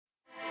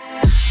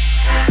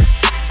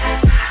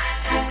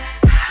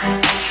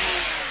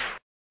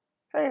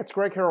Hey, it's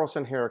Greg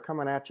Harrelson here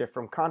coming at you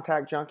from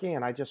Contact Junkie,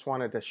 and I just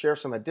wanted to share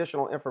some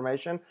additional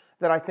information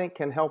that I think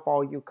can help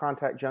all you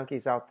contact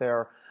junkies out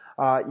there,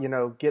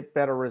 get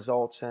better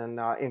results and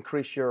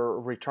increase your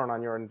return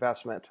on your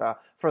investment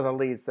for the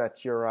leads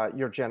that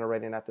you're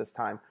generating at this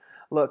time.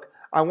 Look,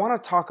 I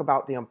want to talk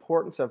about the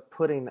importance of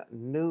putting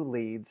new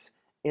leads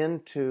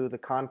into the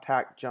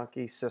Contact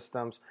Junkie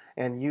systems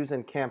and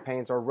using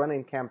campaigns or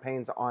running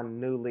campaigns on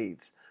new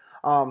leads.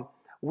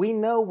 We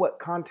know what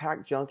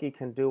Contact Junkie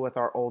can do with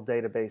our old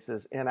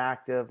databases,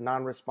 inactive,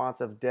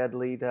 non-responsive, dead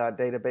lead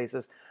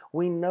databases.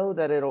 We know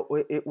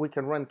that we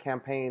can run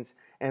campaigns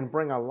and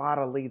bring a lot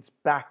of leads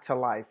back to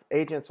life.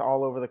 Agents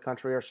all over the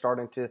country are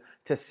starting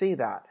to see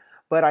that.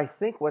 But I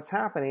think what's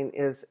happening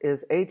is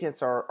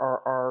agents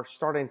are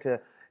starting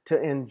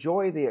to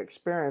enjoy the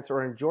experience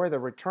or enjoy the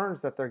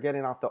returns that they're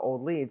getting off the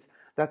old leads,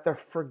 that they're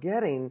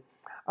forgetting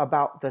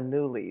about the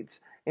new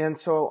leads. And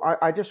so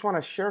I just want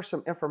to share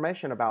some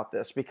information about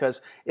this because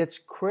it's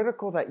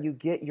critical that you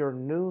get your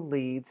new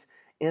leads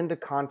into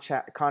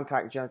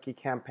Contact Junkie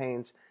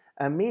campaigns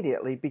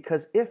immediately,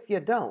 because if you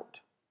don't,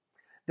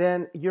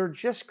 then you're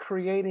just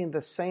creating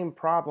the same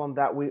problem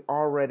that we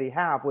already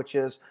have, which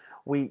is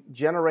we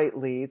generate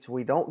leads,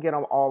 we don't get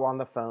them all on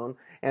the phone,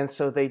 and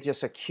so they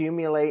just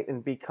accumulate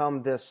and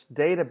become this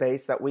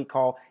database that we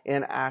call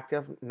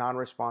inactive,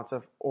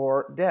 non-responsive,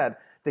 or dead.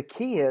 The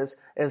key is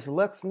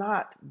let's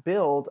not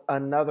build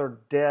another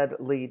dead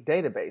lead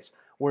database.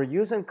 We're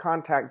using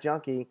Contact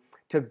Junkie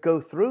to go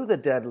through the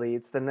dead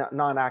leads, the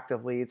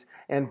non-active leads,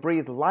 and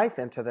breathe life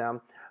into them.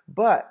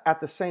 But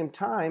at the same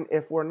time,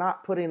 if we're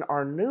not putting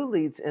our new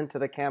leads into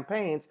the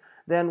campaigns,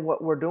 then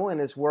what we're doing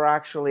is we're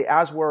actually,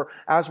 as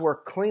we're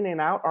cleaning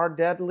out our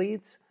dead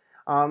leads,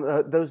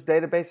 those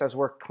database, as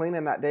we're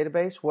cleaning that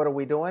database, what are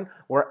we doing?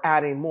 We're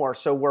adding more.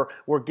 So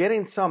we're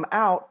getting some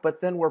out,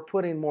 but then we're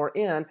putting more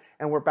in,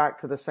 and we're back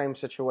to the same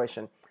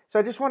situation. So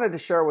I just wanted to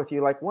share with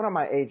you, like one of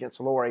my agents,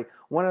 Lori,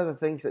 one of the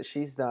things that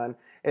she's done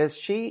is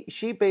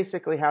she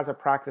basically has a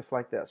practice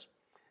like this.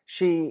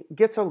 She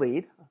gets a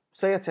lead,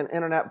 say it's an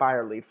internet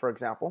buyer lead, for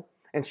example,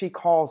 and she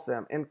calls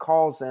them and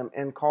calls them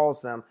and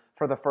calls them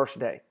for the first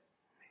day.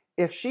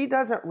 If she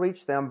doesn't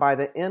reach them by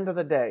the end of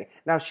the day,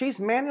 now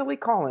she's manually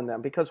calling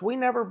them because we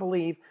never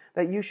believe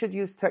that you should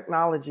use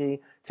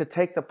technology to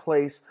take the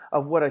place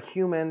of what a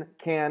human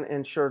can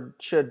and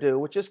should do,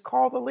 which is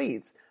call the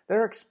leads.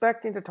 They're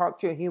expecting to talk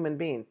to a human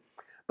being.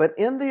 But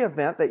in the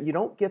event that you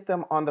don't get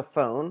them on the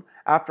phone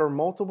after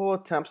multiple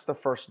attempts the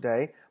first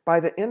day, by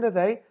the end of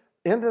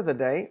the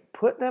day,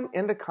 put them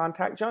into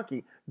Contact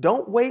Junkie.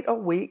 Don't wait a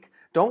week.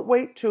 Don't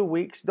wait 2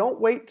 weeks. Don't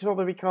wait till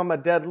they become a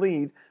dead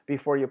lead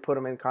before you put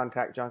them in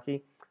Contact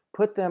Junkie.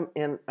 Put them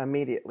in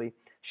immediately.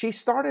 She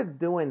started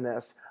doing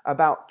this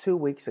about 2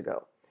 weeks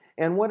ago.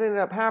 And what ended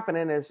up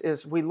happening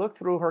is we looked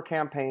through her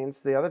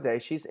campaigns the other day.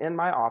 She's in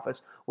my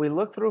office. We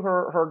looked through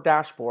her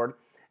dashboard,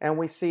 and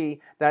we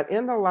see that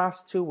in the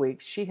last 2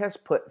 weeks, she has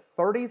put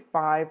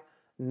 35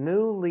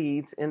 new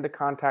leads into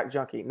Contact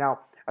Junkie.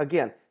 Now,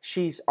 again,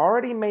 she's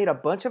already made a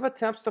bunch of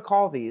attempts to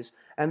call these,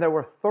 and there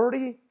were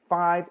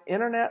 35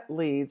 internet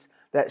leads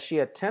that she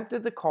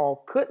attempted to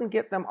call, couldn't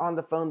get them on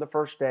the phone the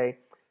first day.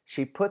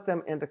 She put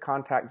them into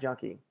Contact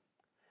Junkie.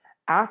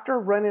 After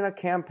running a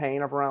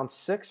campaign of around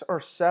 6 or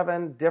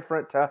 7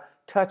 different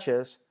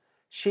touches,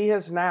 she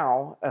has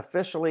now,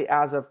 officially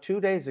as of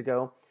 2 days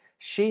ago,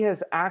 she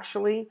has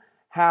actually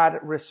had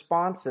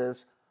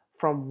responses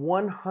from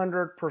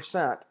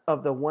 100%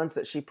 of the ones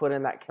that she put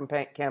in that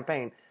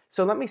campaign.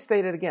 So let me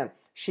state it again.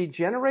 She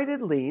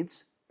generated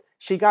leads.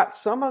 She got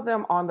some of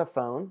them on the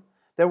phone.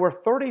 There were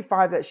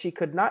 35 that she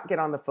could not get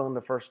on the phone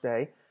the first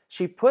day.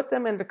 She put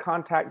them into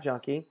Contact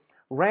Junkie,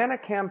 ran a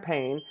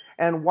campaign,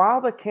 and while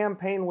the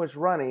campaign was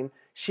running,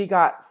 she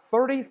got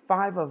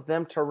 35 of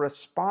them to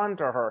respond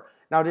to her.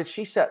 Now, did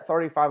she set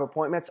 35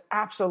 appointments?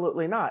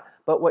 Absolutely not.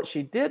 But what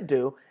she did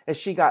do is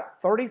she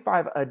got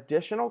 35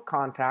 additional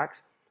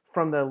contacts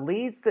from the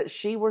leads that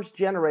she was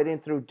generating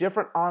through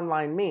different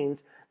online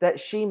means that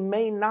she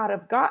may not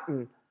have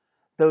gotten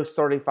those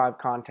 35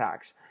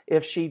 contacts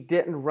if she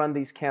didn't run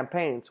these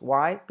campaigns.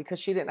 Why? Because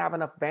she didn't have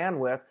enough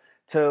bandwidth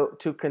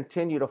to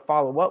continue to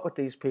follow up with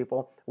these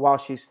people while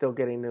she's still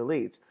getting new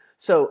leads.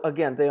 So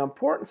again, the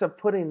importance of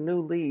putting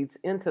new leads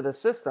into the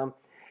system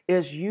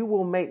is you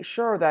will make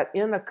sure that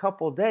in a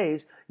couple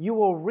days, you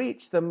will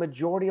reach the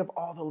majority of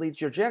all the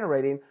leads you're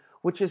generating,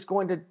 which is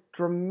going to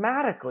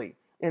dramatically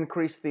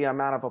increase the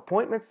amount of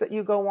appointments that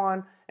you go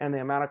on and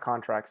the amount of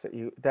contracts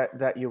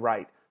that you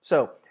write.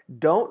 So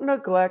don't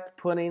neglect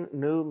putting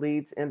new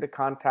leads into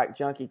Contact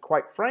Junkie.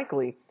 Quite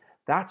frankly,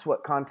 that's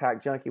what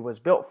Contact Junkie was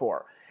built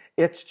for.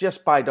 It's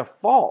just by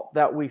default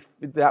that we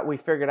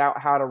figured out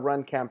how to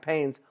run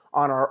campaigns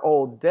on our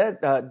old dead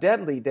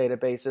lead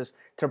databases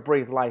to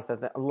breathe life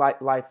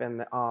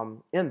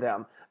in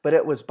them. But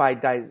it was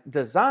by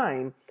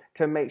design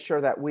to make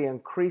sure that we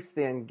increase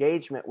the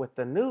engagement with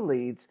the new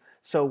leads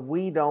so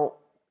we don't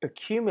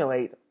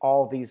accumulate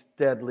all these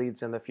dead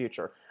leads in the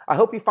future. I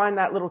hope you find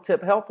that little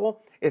tip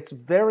helpful. It's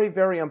very,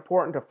 very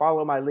important to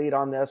follow my lead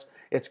on this.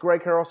 It's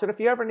Greg Harrelson. If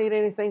you ever need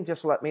anything,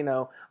 just let me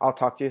know. I'll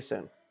talk to you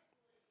soon.